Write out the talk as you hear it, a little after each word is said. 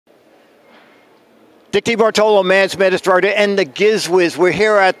Dick DeBartolo, Man's Administrator, and the GizWiz. We're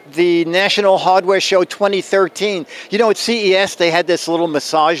here at the National Hardware Show 2013. You know, at CES, they had this little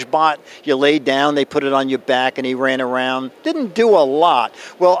massage bot. You laid down, they put it on your back, and he ran around. Didn't do a lot.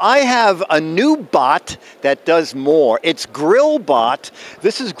 Well, I have a new bot that does more. It's GrillBot.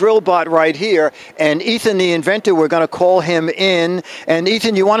 This is GrillBot right here. And Ethan, the inventor, we're going to call him in. And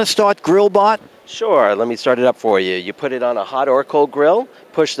Ethan, you want to start GrillBot? Sure, let me start it up for you. You put it on a hot or cold grill,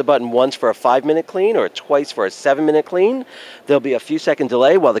 push the button once for a 5-minute clean or twice for a 7-minute clean. There'll be a few second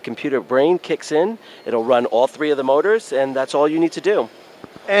delay while the computer brain kicks in. It'll run all 3 of the motors, and that's all you need to do.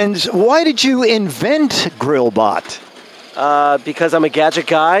 And why did you invent GrillBot? Because I'm a gadget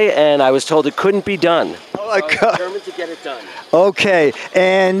guy, and I was told it couldn't be done. Oh my God. I was determined to get it done. Okay,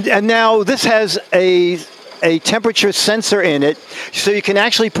 and now this has a temperature sensor in it, so you can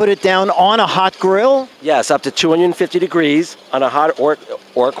actually put it down on a hot grill? Yes, up to 250 degrees on a hot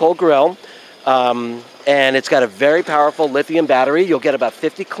or cold grill. And it's got a very powerful lithium battery. You'll get about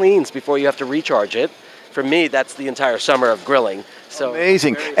 50 cleans before you have to recharge it. For me, that's the entire summer of grilling. So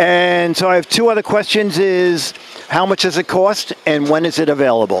amazing. And so I have 2 other questions is, how much does it cost and when is it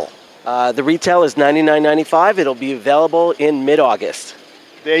available? The retail is $99.95. It'll be available in mid-August.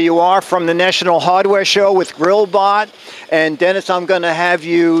 There you are from the National Hardware Show with GrillBot. And Dennis, I'm going to have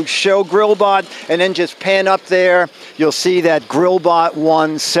you show GrillBot and then just pan up there. You'll see that GrillBot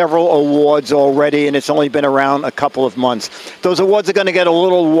won several awards already, and it's only been around a couple of months. Those awards are going to get a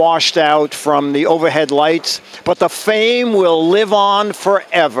little washed out from the overhead lights, but the fame will live on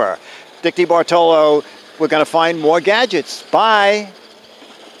forever. Dick DeBartolo, we're going to find more gadgets. Bye.